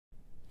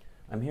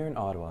I'm here in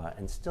Ottawa,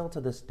 and still to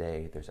this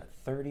day, there's a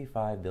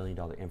 $35 billion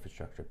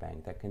infrastructure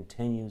bank that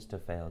continues to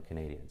fail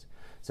Canadians.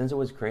 Since it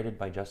was created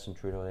by Justin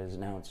Trudeau, it has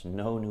announced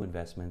no new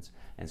investments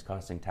and is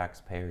costing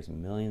taxpayers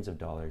millions of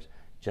dollars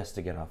just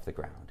to get off the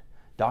ground.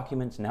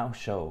 Documents now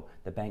show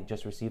the bank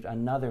just received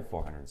another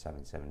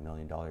 $477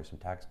 million from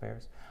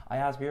taxpayers. I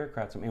asked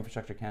bureaucrats from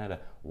Infrastructure Canada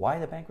why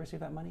the bank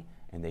received that money,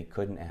 and they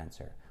couldn't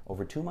answer.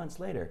 Over 2 months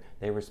later,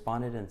 they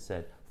responded and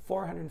said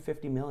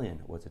 $450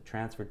 million was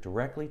transferred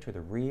directly to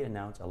the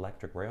re-announced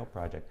electric rail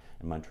project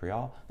in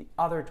Montreal. The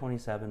other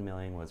 $27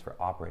 million was for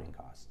operating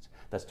costs.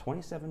 That's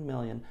 $27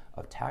 million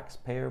of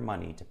taxpayer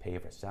money to pay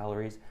for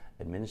salaries,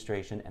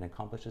 administration, and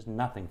accomplishes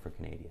nothing for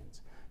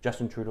Canadians.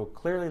 Justin Trudeau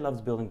clearly loves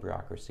building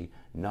bureaucracy,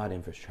 not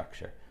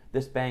infrastructure.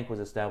 This bank was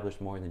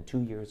established more than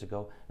 2 years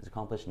ago and has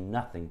accomplished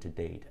nothing to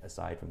date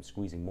aside from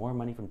squeezing more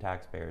money from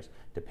taxpayers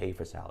to pay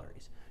for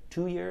salaries.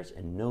 2 years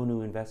and no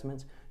new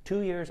investments,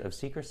 2 years of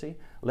secrecy.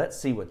 Let's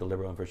see what the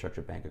Liberal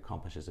Infrastructure Bank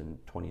accomplishes in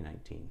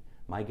 2019.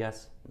 My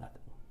guess,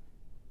 nothing.